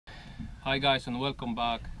Hi guys, and welcome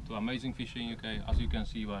back to Amazing Fishing UK. As you can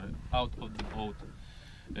see, we're out of the boat.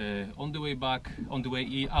 On the way back, on the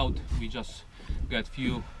way out, we just got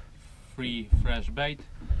few free fresh bait.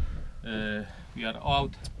 We are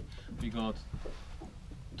out. We got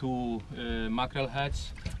two mackerel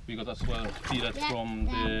heads. We got as well fillet from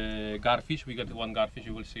the garfish. We got one garfish,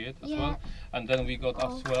 you will see it as well. And then we got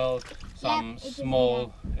as well some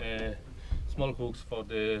small small hooks for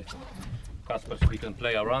the Casper, so we can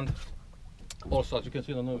play around. Also, as you can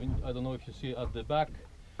see, I don't know if you see at the back,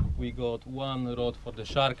 we got one rod for the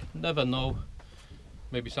shark. Never know,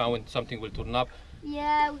 maybe something will turn up.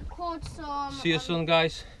 Yeah, we caught some. See you soon,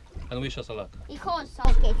 guys, and wish us a luck. We caught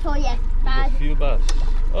some. Okay, so yeah, A few bass.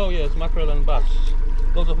 Oh yes, mackerel and bass.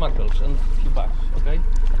 Lots of mackerels and a few bass. Okay,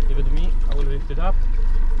 give it to me. I will lift it up.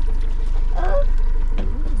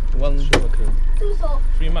 One mackerel.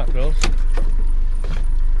 Three mackerels.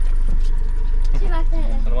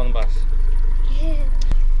 And one bass. Yeah.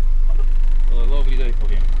 A lovely day for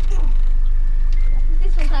him.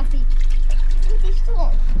 This one's happy. Is it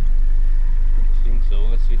strong? I think so.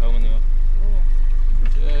 Let's see how many are.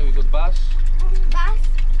 Yeah, we got bass. Bass.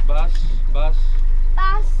 Bass.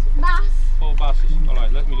 4 basses.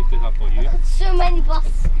 Alright, let me lift it up for you. So many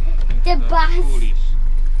bass. The bass. Foolish.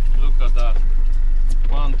 Look at that.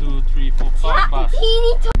 1, 2, 3, 4, 5 bass.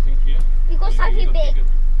 Something here. We got something big.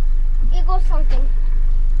 We got something.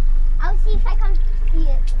 I'll see if I can see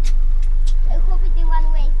it. I hope it didn't run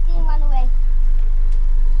away. I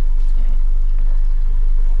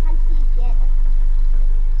can't see it yet.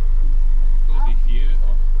 Could be here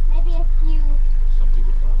or Maybe a few. some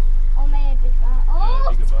bigger bass. Or maybe a big bass. Oh,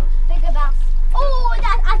 Yeah, bigger bass. bigger bass. Oh,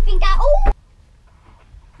 I think that. Oh.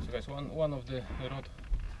 So guys, one of the rod,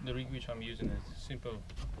 the rig which I'm using is simple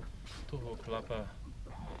 2-hook flapper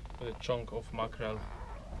with a chunk of mackerel,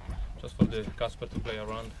 just for the Casper to play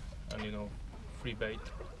around, and you know, free bait.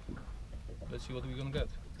 Let's see what we're gonna get.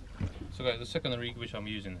 So guys, the second rig which I'm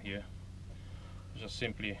using here is just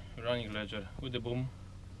simply running ledger with the boom,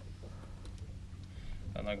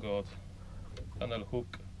 and I got tunnel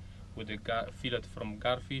hook with the fillet from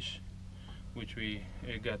garfish, which we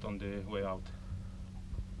get on the way out.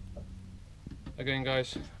 Again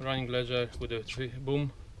guys, running ledger with the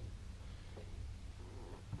boom.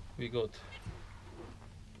 We got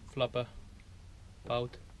flapper,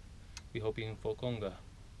 pout. We're hoping for conger.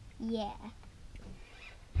 Yeah.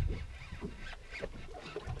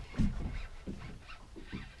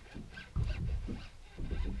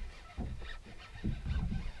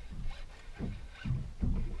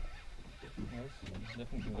 Yes,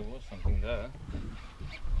 definitely there was something there.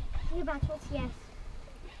 Zobaczyć jest.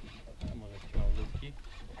 Może jakieś małutki.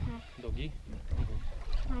 Dogi.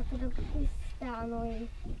 Tak, to stanął i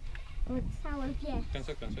całe wie.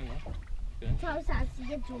 Kręcę, no. Cały czas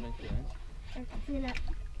jedzą. Tak tyle.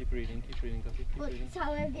 Keep reading, Katy, keep But reading.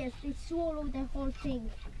 całe wiesz, they swallow the whole thing.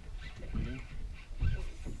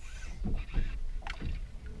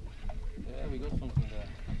 Yeah, we got something there.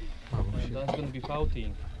 And that's gonna be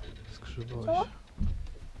pouting. Co?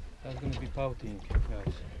 That's gonna be pouting,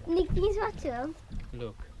 guys. Nikt nie zobaczył.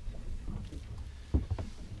 Look.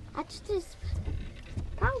 A czy to jest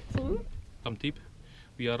pouting? Some tip.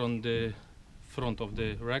 We are on the front of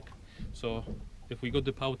the wreck, so if we got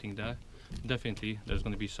the pouting there, definitely there's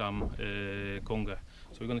going to be some conger.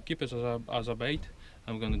 So we're going to keep it as a bait,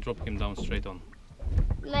 and we're going to drop him down straight on.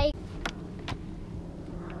 Like.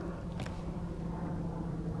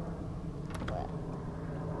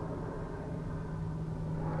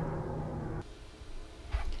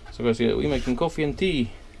 So guys, yeah, we're making coffee and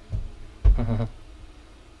tea.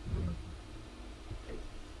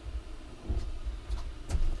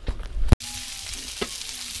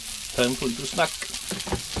 Time for the snack.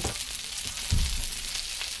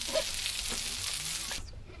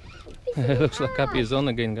 Looks like Cappy is on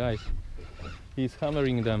again, guys. He's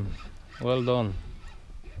hammering them. Well done.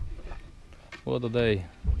 What a day.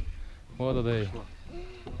 What a day.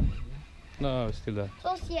 No, it's still there.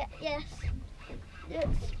 Yes.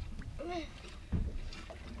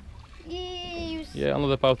 Use Yeah,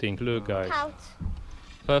 another pouting. Look, guys. pout.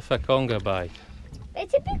 Perfect conger bite.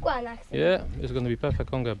 It's a big one actually. Yeah, it's going to be perfect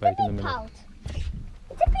conger bite in a minute. Pout.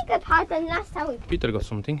 It's a bigger pout than last time we. Peter got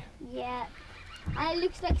something. Yeah. And it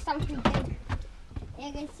looks like something big.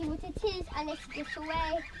 You can see what it is, and it's this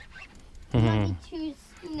away. Maybe two,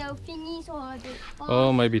 thingies or the.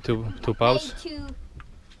 Oh, maybe two pouts. Two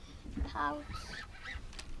pouts.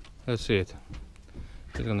 Let's see it.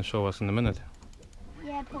 He's going to show us in a minute.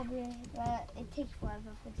 Yeah, probably. But it takes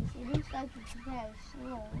forever for this. It looks like it's very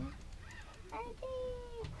small. I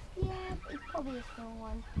think, yeah, it's probably a small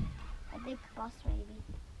one. A big bus maybe.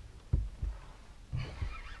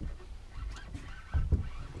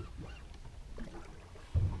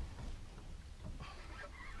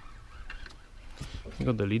 You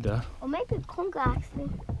got the leader. Or maybe Conger actually.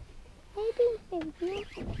 Maybe.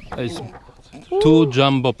 It's 2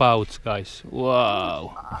 jumbo pouts, guys.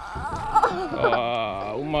 Wow.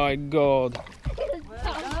 Oh my god.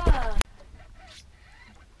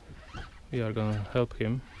 We are gonna help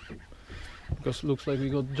him because looks like we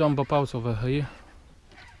got jumbo pouts over here.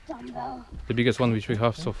 Jumbo. The biggest one which we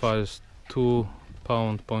have so far is 2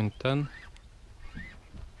 pound point 10.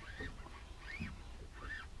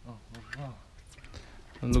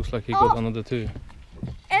 And looks like he got another 2.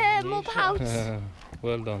 More pouts.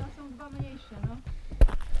 Well done.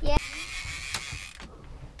 Yeah.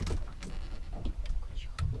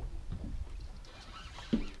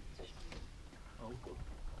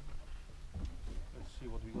 Let's see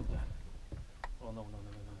what we got there. Oh no.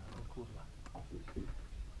 Kurwa.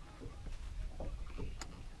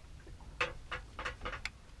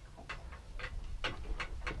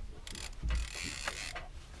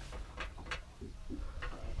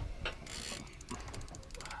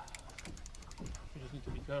 We just need to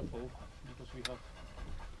be careful because we have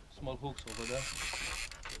small hooks over there.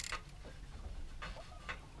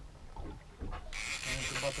 I want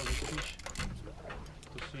to battle this fish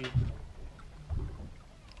to see.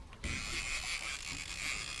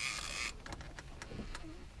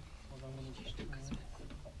 What I'm going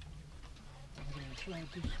to try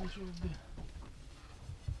to switch off the.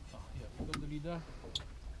 Oh, yeah, we got the leader.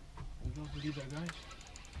 Guys.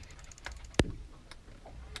 So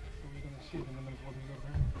we're gonna see in a minute what we got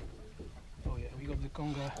there. Oh yeah, we got the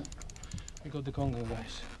conger. We got the conger,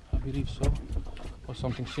 guys. I believe so, or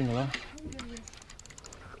something similar.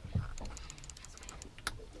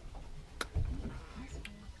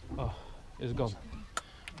 Oh, it's gone.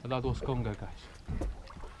 That was conger, guys.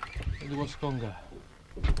 It was conger.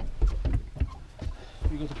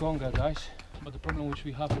 We got the conger, guys. But the problem which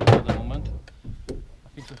we have at the moment,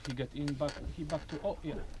 I think that he back to, oh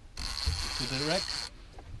yeah, to the wreck.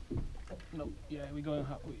 No, yeah, we're going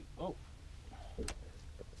oh.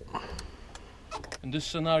 In this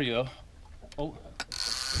scenario, oh,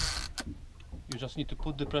 you just need to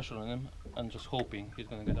put the pressure on him and just hoping he's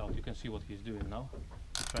gonna get out. You can see what he's doing now.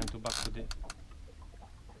 He's trying to back to the,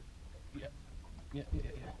 yeah.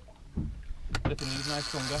 Definitely nice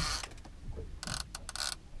conger.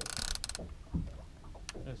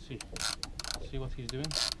 Let's see what he's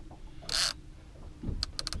doing.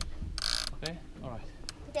 Okay, alright.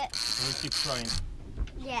 Yeah. We'll keep trying.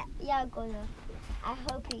 Yeah, I'm gonna. I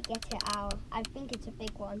hope you get it out. I think it's a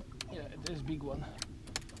big one. Yeah, it is a big one.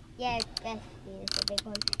 Yeah, definitely it's a big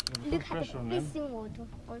one. Look at the fishing water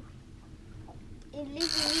one. It really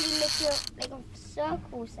makes you like a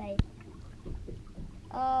circle shape.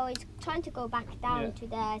 Oh, it's trying to go back down to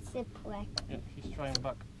the shipwreck. Yeah, he's trying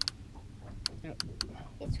back. Yeah.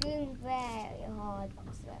 It's really very hard.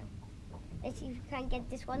 So let's see if we can get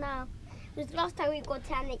this one out. Because last time we got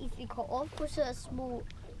 10, it easily cut off because a small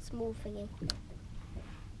thingy.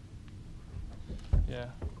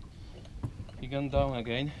 Yeah. He gone down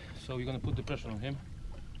again, so we're gonna put the pressure on him.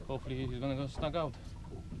 Hopefully he's gonna go snag out.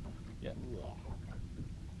 Yeah.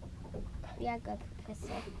 Yeah, good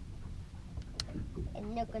pressure.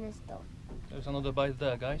 And not gonna stop. There's another bite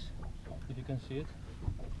there, guys. If you can see it.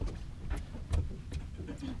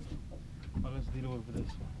 Well, let's deal with this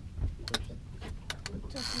one first.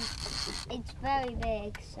 It's very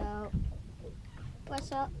big, so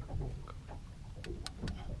press up.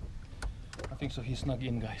 I think so. He's snug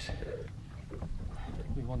in, guys.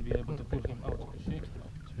 We won't be able to pull him out. You see?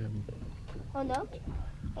 Oh no?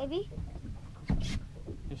 Maybe?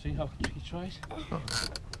 You see how he tries?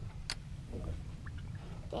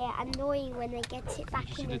 They're annoying when they get it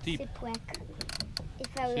back in the shipwreck. It's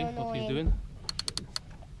very see annoying. What he's doing?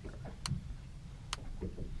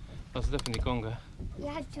 That's definitely conger. You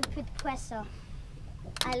have to put pressure.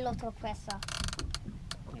 A lot of pressure.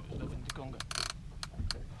 Yeah, it's definitely conger.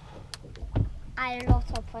 A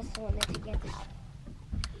lot of pressure on it to get out.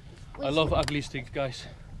 I love ugly stick, guys.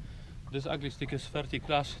 This ugly stick is 20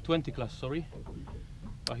 class, sorry.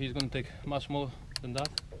 But he's gonna take much more than that.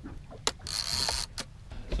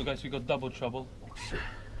 So guys, we got double trouble.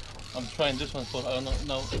 I'm trying this one for, I don't know,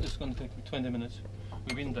 now it's gonna take me 20 minutes.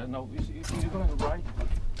 We've been there, now it's going right.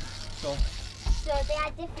 So they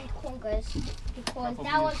are different congers because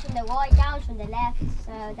that one's on the right, that one's on the left,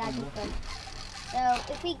 so they're different. So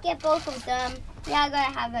if we get both of them, we are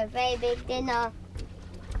gonna have a very big dinner.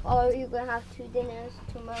 Or you're gonna have 2 dinners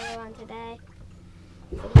tomorrow and today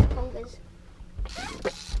for these congers.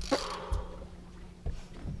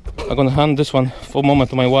 I'm gonna hand this one for a moment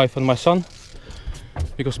to my wife and my son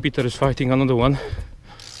because Peter is fighting another one.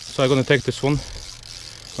 So I'm gonna take this one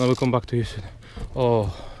and I will come back to you soon.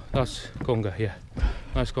 Oh, that's conger, yeah.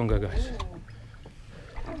 Nice conger, guys.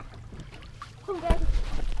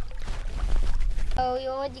 So we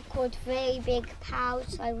already caught very big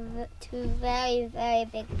pouch, like two very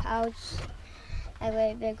big pouch, like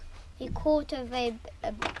very big. We caught a very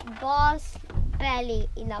bass, barely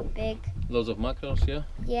enough big. Loads of mackerels, yeah?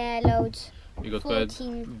 Yeah, loads. We got quite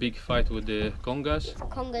a big fight with the Congers.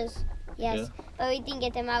 Congers, yes. Yeah. But we didn't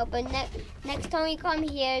get them out. But next time we come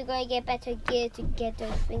here, we're going to get better gear to get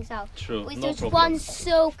those things out. True, With no this problem. one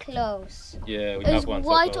so close. Yeah, we It was have one so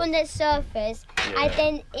right close. on the surface, Yeah. and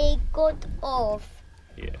then it got off.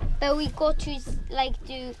 Yeah. But we got to like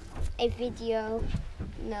do a video.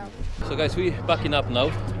 No. So guys, we backing up now.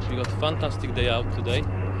 We got a fantastic day out today.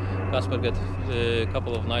 Kasper got a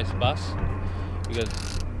couple of nice bass. We got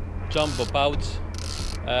jumbo pouch,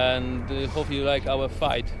 and hopefully you like our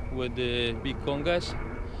fight with the big Congers.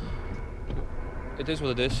 It is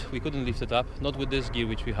what it is. We couldn't lift it up, not with this gear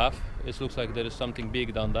which we have. It looks like there is something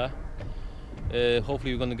big down there.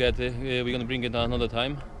 Hopefully we're gonna bring it another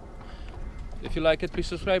time. If you like it, please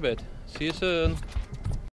subscribe it. See you soon.